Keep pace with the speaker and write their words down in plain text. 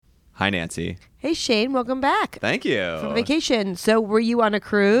Hi, Nancy. Hey, Shane, welcome back. Thank you. From vacation. So were you on a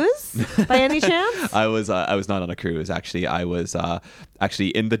cruise by any chance? I was not on a cruise, actually. I was actually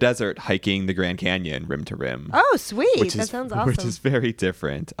in the desert hiking the Grand Canyon rim to rim. Oh, sweet. That sounds awesome. Which is very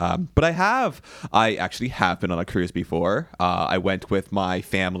different. But I actually have been on a cruise before. I went with my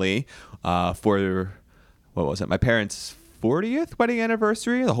family for, what was it? My parents' 40th wedding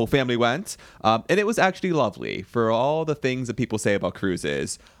anniversary. The whole family went. And it was actually lovely. For all the things that people say about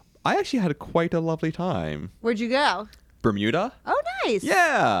cruises, I actually had quite a lovely time. Where'd you go? Bermuda. Oh, nice.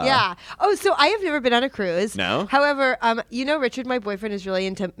 Yeah. Yeah. Oh, so I have never been on a cruise. No? However, Richard, my boyfriend, is really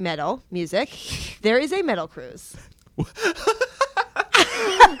into metal music. There is a metal cruise.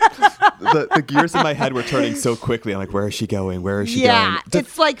 The gears in my head were turning so quickly. I'm like, where is she going? Where is she going? Yeah,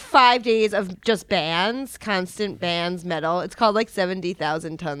 it's like 5 days of just bands, constant bands, metal. It's called like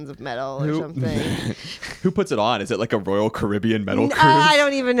 70,000 tons of metal or something. Who puts it on? Is it like a Royal Caribbean metal cruise? I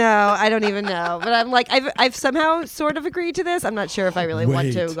don't even know. But I'm like, I've somehow sort of agreed to this. I'm not sure if I really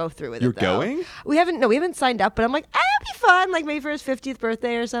want to go through with You're it, though. going? We haven't signed up, but I'm like, it'll be fun, like maybe for his 50th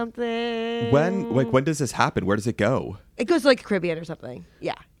birthday or something. When does this happen? Where does it go? It goes to like Caribbean or something.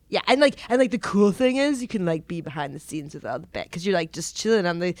 Yeah. Yeah, and the cool thing is you can like be behind the scenes with all the band because you're like just chilling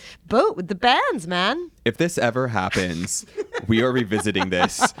on the boat with the bands, man. If this ever happens, we are revisiting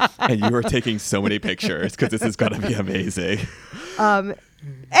this, and you are taking so many pictures because this is gonna be amazing.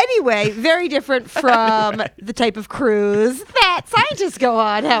 Anyway, very different from the type of cruise that scientists go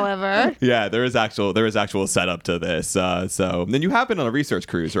on, however. Yeah, there is actual setup to this. So then you have been on a research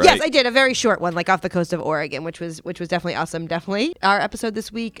cruise, right? Yes, I did a very short one, like off the coast of Oregon, which was definitely awesome. Definitely. Our episode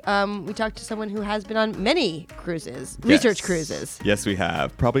this week, we talked to someone who has been on many cruises, research cruises. Yes, we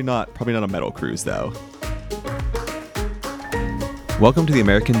have. Probably not a metal cruise though. Welcome to the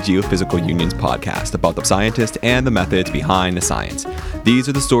American Geophysical Union's podcast about the scientists and the methods behind the science. These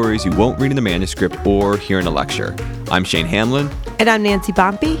are the stories you won't read in the manuscript or hear in a lecture. I'm Shane Hamlin. And I'm Nancy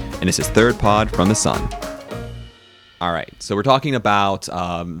Bompey. And this is Third Pod from the Sun. All right, so we're talking about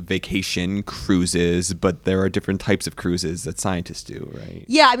vacation cruises, but there are different types of cruises that scientists do, right?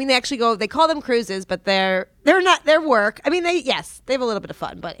 Yeah, I mean, they call them cruises, but they're not, they're work. I mean, they have a little bit of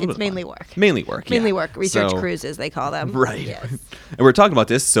fun, but it's mainly work. Mainly work, Research cruises, they call them. Right. Yes. And we're talking about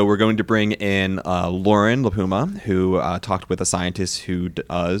this, so we're going to bring in Lauren LaPuma, who talked with a scientist who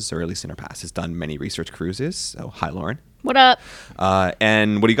does, or at least in her past, has done many research cruises. So, hi, Lauren. What up?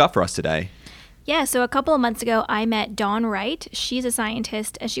 And what do you got for us today? Yeah, so a couple of months ago, I met Dawn Wright. She's a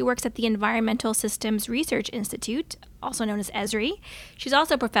scientist, and she works at the Environmental Systems Research Institute, also known as ESRI. She's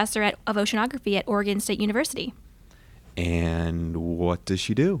also a professor of oceanography at Oregon State University. And what does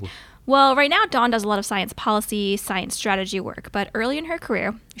she do? Well, right now, Dawn does a lot of science policy, science strategy work, but early in her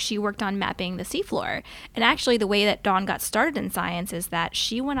career, she worked on mapping the seafloor. And actually, the way that Dawn got started in science is that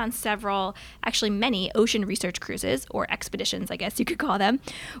she went on many ocean research cruises, or expeditions, I guess you could call them,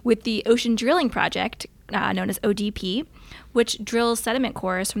 with the Ocean Drilling Project, known as ODP, which drills sediment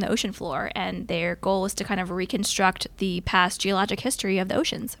cores from the ocean floor, and their goal is to kind of reconstruct the past geologic history of the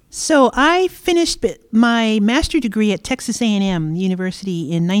oceans. So I finished my master's degree at Texas A&M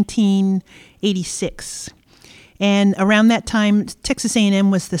University in 1986. And around that time, Texas A&M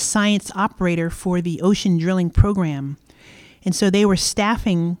was the science operator for the ocean drilling program. And so they were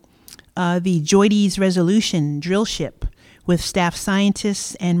staffing the JOIDES Resolution drill ship with staff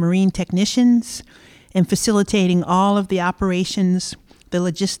scientists and marine technicians, and facilitating all of the operations, the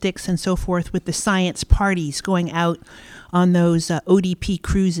logistics, and so forth with the science parties going out on those ODP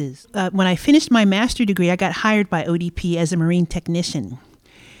cruises. When I finished my master's degree, I got hired by ODP as a marine technician.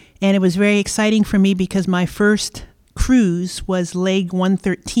 And it was very exciting for me because my first cruise was Leg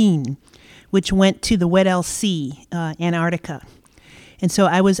 113, which went to the Weddell Sea, Antarctica. And so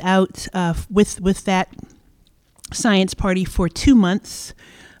I was out with that science party for 2 months,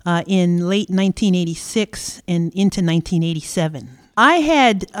 in late 1986 and into 1987.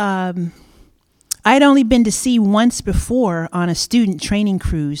 I'd only been to sea once before on a student training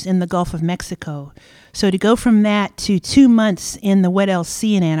cruise in the Gulf of Mexico. So to go from that to 2 months in the Weddell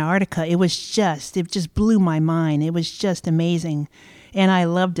Sea in Antarctica, it just blew my mind. It was just amazing. And I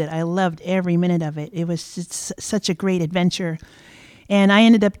loved it. I loved every minute of it. It was just such a great adventure. And I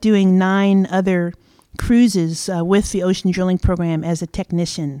ended up doing 9 other cruises with the ocean drilling program as a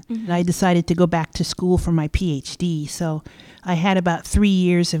technician. Mm-hmm. And I decided to go back to school for my PhD. So I had about 3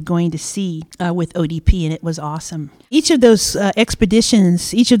 years of going to sea with ODP, and it was awesome. Each of those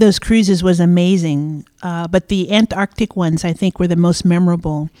expeditions, each of those cruises was amazing, but the Antarctic ones, I think, were the most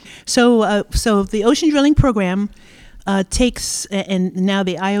memorable. So the ocean drilling program takes, and now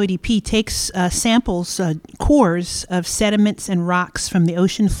the IODP takes samples, cores of sediments and rocks from the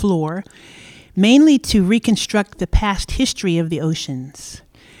ocean floor, mainly to reconstruct the past history of the oceans.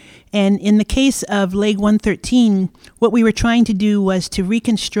 And in the case of Leg 113, what we were trying to do was to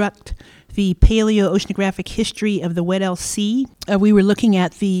reconstruct the paleoceanographic history of the Weddell Sea. We were looking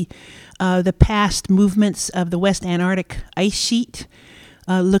at the past movements of the West Antarctic ice sheet,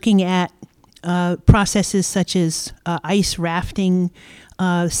 looking at processes such as ice rafting,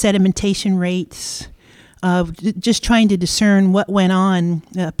 sedimentation rates, just trying to discern what went on,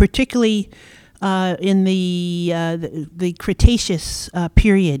 particularly in the Cretaceous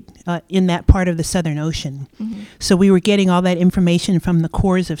period in that part of the Southern Ocean. Mm-hmm. So we were getting all that information from the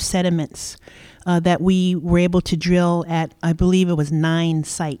cores of sediments that we were able to drill at, I believe it was 9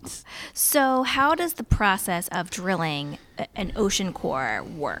 sites. So how does the process of drilling an ocean core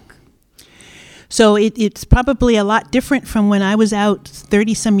work? So it's probably a lot different from when I was out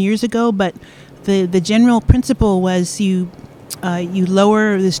 30-some years ago, but the general principle was you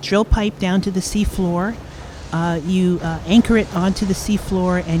lower this drill pipe down to the seafloor, you anchor it onto the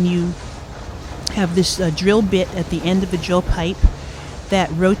seafloor, and you have this drill bit at the end of the drill pipe that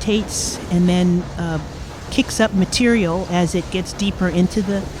rotates and then kicks up material as it gets deeper into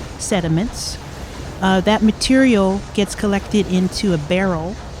the sediments. That material gets collected into a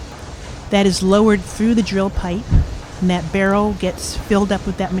barrel that is lowered through the drill pipe, and that barrel gets filled up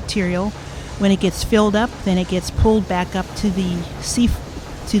with that material. When it gets filled up, then it gets pulled back up to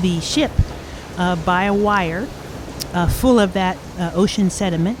the ship by a wire full of that ocean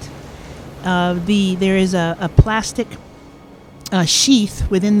sediment. There is a plastic sheath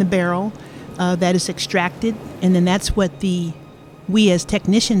within the barrel that is extracted, and then that's what we as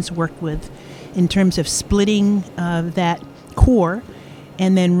technicians work with in terms of splitting that core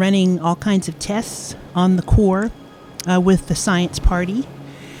and then running all kinds of tests on the core with the science party.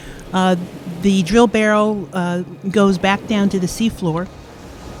 The drill barrel goes back down to the seafloor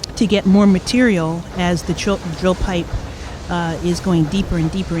to get more material as the drill pipe is going deeper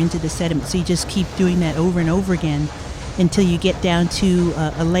and deeper into the sediment. So you just keep doing that over and over again until you get down to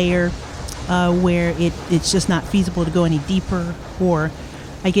a layer where it's just not feasible to go any deeper, or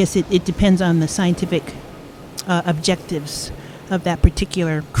I guess it depends on the scientific objectives of that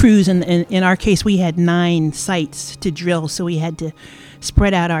particular cruise. And in our case, we had 9 sites to drill, so we had to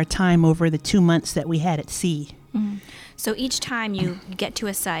spread out our time over the 2 months that we had at sea. Mm-hmm. So each time you get to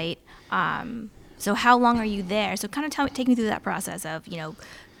a site, so how long are you there? So kind of take me through that process of,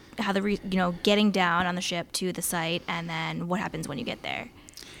 how getting down on the ship to the site, and then what happens when you get there.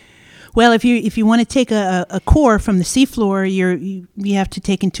 Well, if you want to take a core from the seafloor, you have to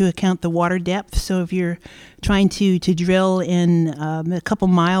take into account the water depth. So if you're trying to drill in a couple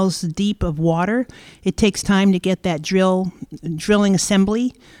miles deep of water, it takes time to get that drilling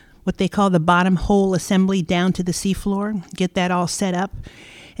assembly, what they call the bottom hole assembly, down to the seafloor, get that all set up.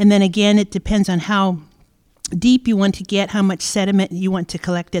 And then again, it depends on how deep you want to get, how much sediment you want to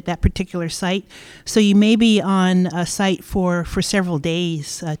collect at that particular site. So you may be on a site for several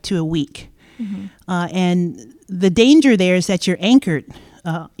days to a week. Mm-hmm. And the danger there is that you're anchored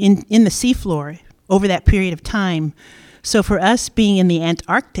in the seafloor over that period of time. So for us being in the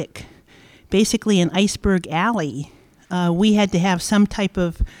Antarctic, basically an iceberg alley, we had to have some type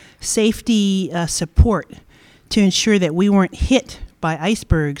of safety support to ensure that we weren't hit by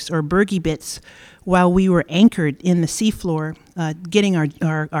icebergs or bergy bits while we were anchored in the seafloor, getting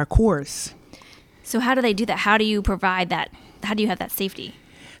our cores. So how do they do that? How do you provide that? How do you have that safety?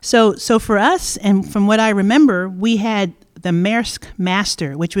 So for us, and from what I remember, we had the Maersk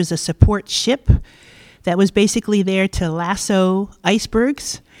Master, which was a support ship that was basically there to lasso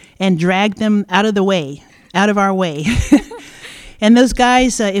icebergs and drag them out of our way. And those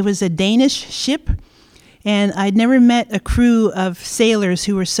guys, it was a Danish ship. And I'd never met a crew of sailors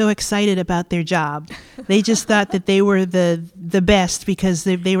who were so excited about their job. They just thought that they were the best because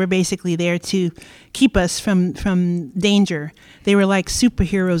they were basically there to keep us from danger. They were like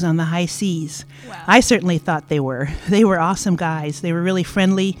superheroes on the high seas. Wow. I certainly thought they were. They were awesome guys. They were really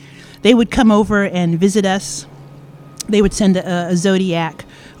friendly. They would come over and visit us. They would send a Zodiac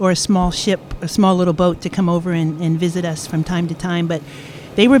or a small ship, a small little boat to come over and visit us from time to time. But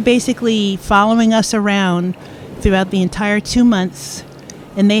they were basically following us around throughout the entire 2 months,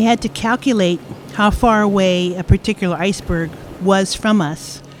 and they had to calculate how far away a particular iceberg was from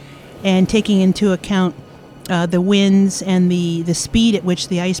us, and taking into account the winds and the speed at which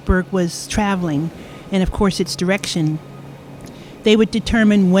the iceberg was traveling, and of course its direction. They would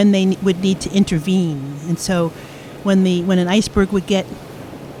determine when they would need to intervene. And so when an iceberg would get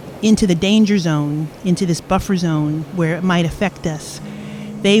into the danger zone, into this buffer zone where it might affect us,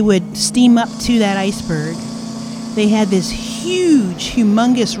 they would steam up to that iceberg. They had this huge,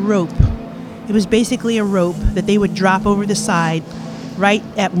 humongous rope. It was basically a rope that they would drop over the side right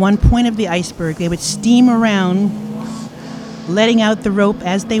at one point of the iceberg. They would steam around, letting out the rope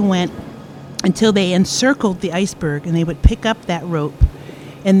as they went until they encircled the iceberg, and they would pick up that rope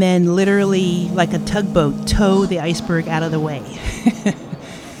and then literally, like a tugboat, tow the iceberg out of the way.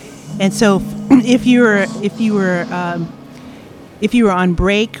 And so if you were on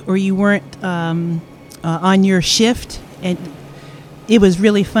break or you weren't on your shift, and it was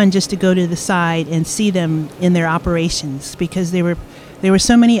really fun just to go to the side and see them in their operations, because there were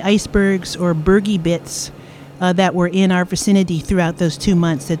so many icebergs or bergy bits that were in our vicinity throughout those 2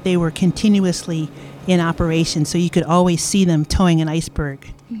 months that they were continuously in operation. So you could always see them towing an iceberg.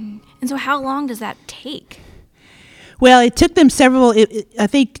 Mm-hmm. And so how long does that take? Well, it took them I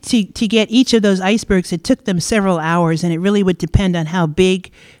think to get each of those icebergs, it took them several hours, and it really would depend on how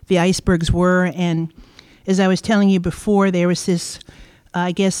big the icebergs were. And as I was telling you before, there was this,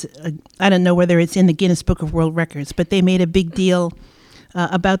 I guess, I don't know whether it's in the Guinness Book of World Records, but they made a big deal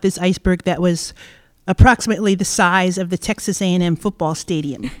about this iceberg that was approximately the size of the Texas A&M football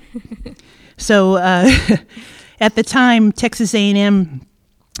stadium. So at the time, Texas A&M,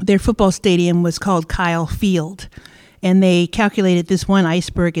 their football stadium was called Kyle Field. And they calculated this one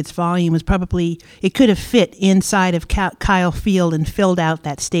iceberg, its volume was probably, it could have fit inside of Kyle Field and filled out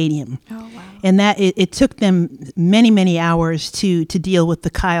that stadium. Oh, wow. And that it took them many, many hours to deal with the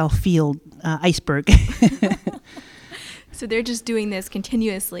Kyle Field iceberg. So they're just doing this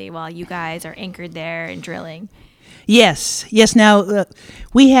continuously while you guys are anchored there and drilling. Yes. Now,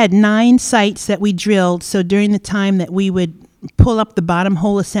 we had 9 sites that we drilled. So during the time that we would pull up the bottom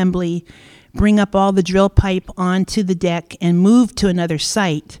hole assembly, bring up all the drill pipe onto the deck, and move to another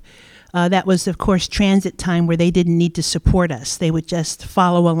site, that was, of course, transit time where they didn't need to support us. They would just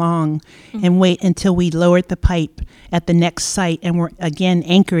follow along and wait until we lowered the pipe at the next site and were again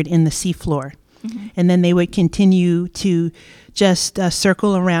anchored in the seafloor. Mm-hmm. And then they would continue to just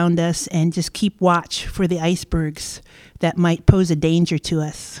circle around us and just keep watch for the icebergs that might pose a danger to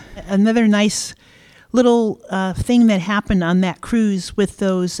us. Another nice little thing that happened on that cruise with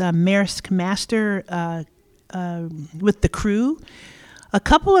those Maersk Master, with the crew, a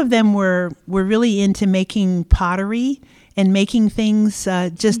couple of them were really into making pottery and making things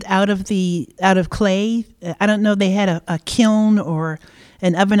just out of clay. I don't know, they had a kiln or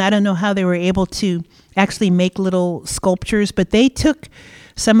an oven. I don't know how they were able to actually make little sculptures, but they took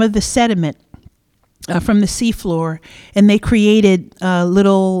some of the sediment from the seafloor, and they created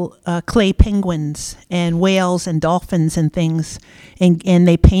little clay penguins and whales and dolphins and things, and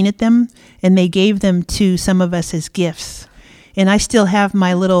they painted them, and they gave them to some of us as gifts. And I still have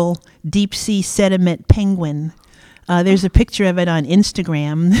my little deep sea sediment penguin. There's a picture of it on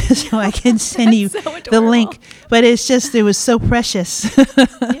Instagram, so I can send you the link. But it was so precious.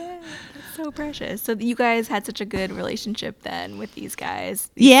 Yeah. So precious. So you guys had such a good relationship then with these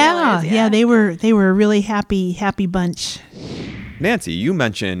guys. These sailors, yeah, they were a really happy bunch. Nancy, you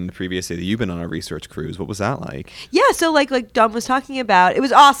mentioned previously that you've been on a research cruise. What was that like? Yeah, so like Don was talking about, it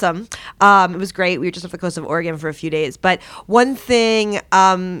was awesome. It was great. We were just off the coast of Oregon for a few days. But one thing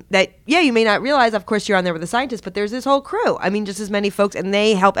that, you may not realize, of course, you're on there with the scientists, but there's this whole crew. I mean, just as many folks, and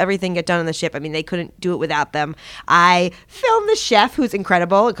they help everything get done on the ship. I mean, they couldn't do it without them. I filmed the chef, who's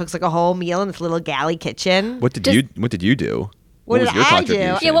incredible. It cooks like a whole meal in this little galley kitchen. What did you do? What was did your I do?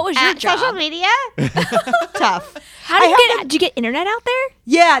 contribution? Yeah, what was your job? Social media? Tough. Did you get internet out there?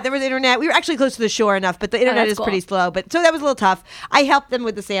 Yeah, there was internet. We were actually close to the shore enough, but the internet is cool. pretty slow. But so that was a little tough. I helped them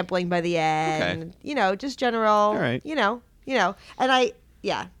with the sampling by the end. Okay. Just general. All right. And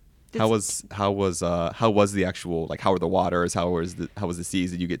How was the actual, like, how were the waters? How was the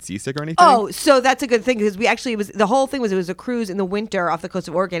seas? Did you get seasick or anything? Oh, so that's a good thing, because the whole thing was, it was a cruise in the winter off the coast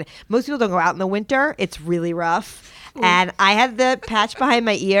of Oregon. Most people don't go out in the winter. It's really rough. And I had the patch behind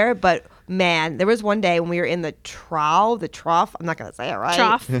my ear, but man, there was one day when we were in the trough, I'm not going to say it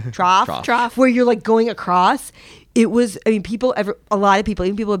right. Trough, where you're like going across. It was, a lot of people,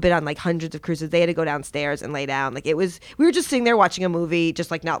 even people who have been on like hundreds of cruises, they had to go downstairs and lay down. Like we were just sitting there watching a movie,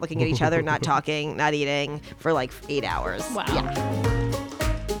 just like not looking at each other, not talking, not eating for like 8 hours. Wow. Yeah.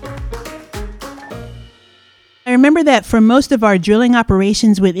 I remember that for most of our drilling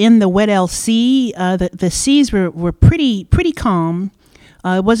operations within the Weddell Sea, the seas were pretty calm.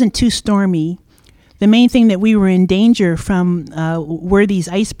 It wasn't too stormy. The main thing that we were in danger from were these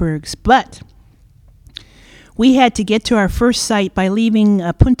icebergs, but we had to get to our first site by leaving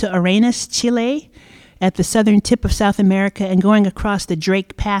Punta Arenas, Chile, at the southern tip of South America and going across the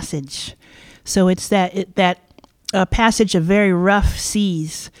Drake Passage. So it's that passage of very rough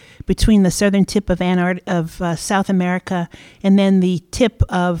seas between the southern tip of South America and then the tip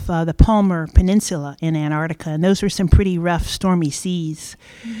of the Palmer Peninsula in Antarctica. And those were some pretty rough, stormy seas.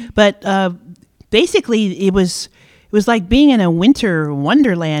 But basically, it was like being in a winter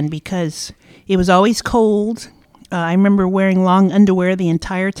wonderland because it was always cold. I remember wearing long underwear the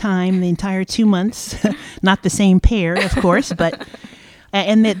entire 2 months. Not the same pair, of course, but...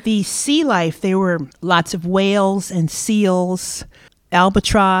 And that the sea life, there were lots of whales and seals,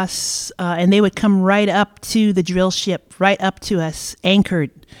 albatross, and they would come right up to the drill ship, right up to us,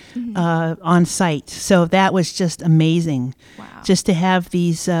 anchored on site. So that was just amazing. Wow. Just to have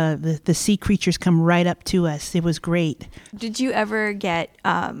these the sea creatures come right up to us. It was great. Did you ever get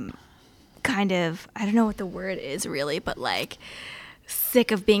kind of, I don't know what the word is really, but like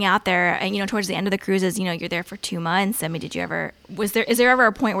sick of being out there? And, towards the end of the cruises, you're there for 2 months. I mean, is there ever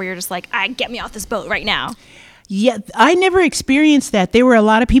a point where you're just like, get me off this boat right now? Yeah, I never experienced that. There were a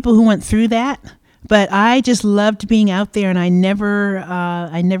lot of people who went through that, but I just loved being out there, and I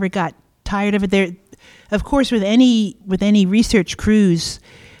never got tired of it. There, of course, with any research cruise,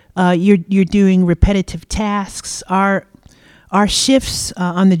 you're doing repetitive tasks. Our shifts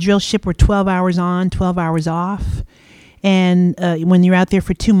on the drill ship were 12 hours on, 12 hours off. And when you're out there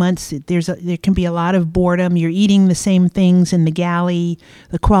for 2 months, there can be a lot of boredom. You're eating the same things in the galley.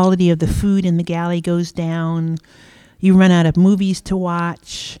 The quality of the food in the galley goes down. You run out of movies to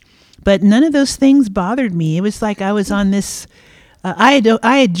watch. But none of those things bothered me. It was like I was on this... I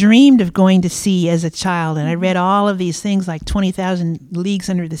had dreamed of going to sea as a child, and I read all of these things like 20,000 Leagues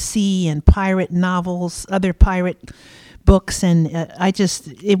Under the Sea and pirate novels, other pirate books, and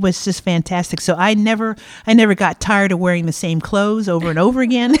it was just fantastic. So I never got tired of wearing the same clothes over and over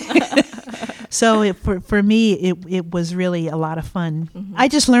again. So for me, it was really a lot of fun. Mm-hmm. I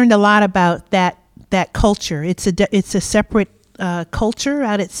just learned a lot about that culture. It's a separate culture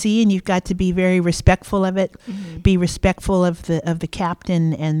out at sea, and you've got to be very respectful of it. Mm-hmm. Be respectful of the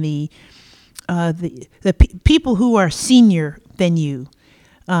captain and the people who are senior than you.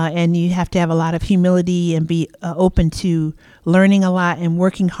 And you have to have a lot of humility and be open to learning a lot and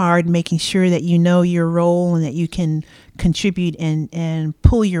working hard, making sure that you know your role and that you can contribute and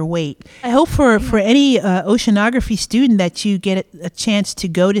pull your weight. I hope for any oceanography student that you get a chance to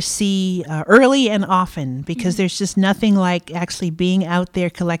go to sea early and often, because there's just nothing like actually being out there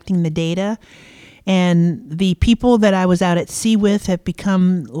collecting the data. And the people that I was out at sea with have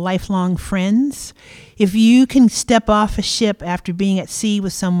become lifelong friends. If you can step off a ship after being at sea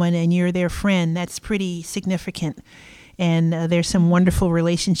with someone and you're their friend, that's pretty significant. And there's some wonderful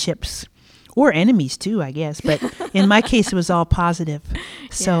relationships, or enemies too, I guess. But in my case, it was all positive.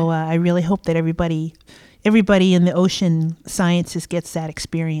 So I really hope that everybody in the ocean sciences gets that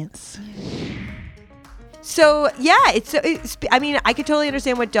experience. So, yeah, I mean, I could totally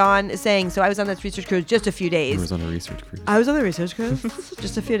understand what Dawn is saying. So I was on this research cruise just a few days. I was on a research cruise. I was on the research cruise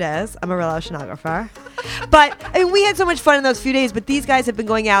just a few days. I'm a real oceanographer. But, I mean, we had so much fun in those few days, but these guys have been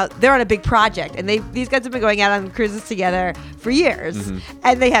going out. They're on a big project, and these guys have been going out on cruises together for years. Mm-hmm.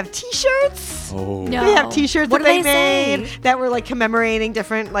 And they have T-shirts. Oh. No. They have T-shirts What that do they they made say? that were, like, commemorating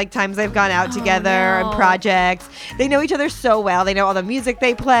different, like, times they've gone out together and projects. They know each other so well. They know all the music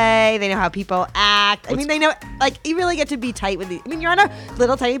they play. They know how people act. I mean, they know, like, you really get to be tight with these. I mean, you're on a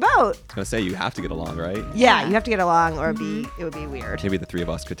little tiny boat. I was gonna say, you have to get along, right? Yeah, you have to get along, or it would be weird. Maybe the three of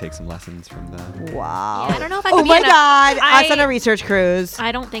us could take some lessons from them. Wow. Yeah, I don't know if I Oh could be my in God! Us on a research cruise.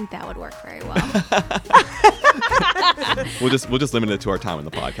 I don't think that would work very well. We'll just limit it to our time on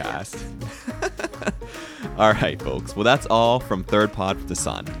the podcast. All right, folks. Well, that's all from Third Pod for the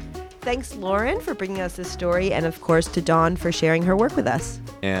Sun. Thanks, Lauren, for bringing us this story, and of course to Dawn for sharing her work with us.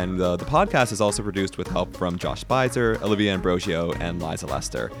 And the podcast is also produced with help from Josh Spicer, Olivia Ambrosio, and Liza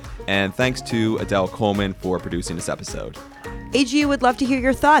Lester. And thanks to Adele Coleman for producing this episode. AGU would love to hear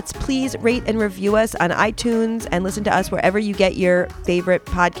your thoughts. Please rate and review us on iTunes and listen to us wherever you get your favorite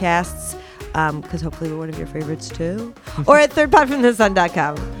podcasts, because hopefully we're one of your favorites too, or at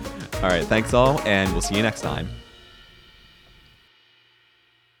thirdpodfromthesun.com. All right, thanks all, and we'll see you next time.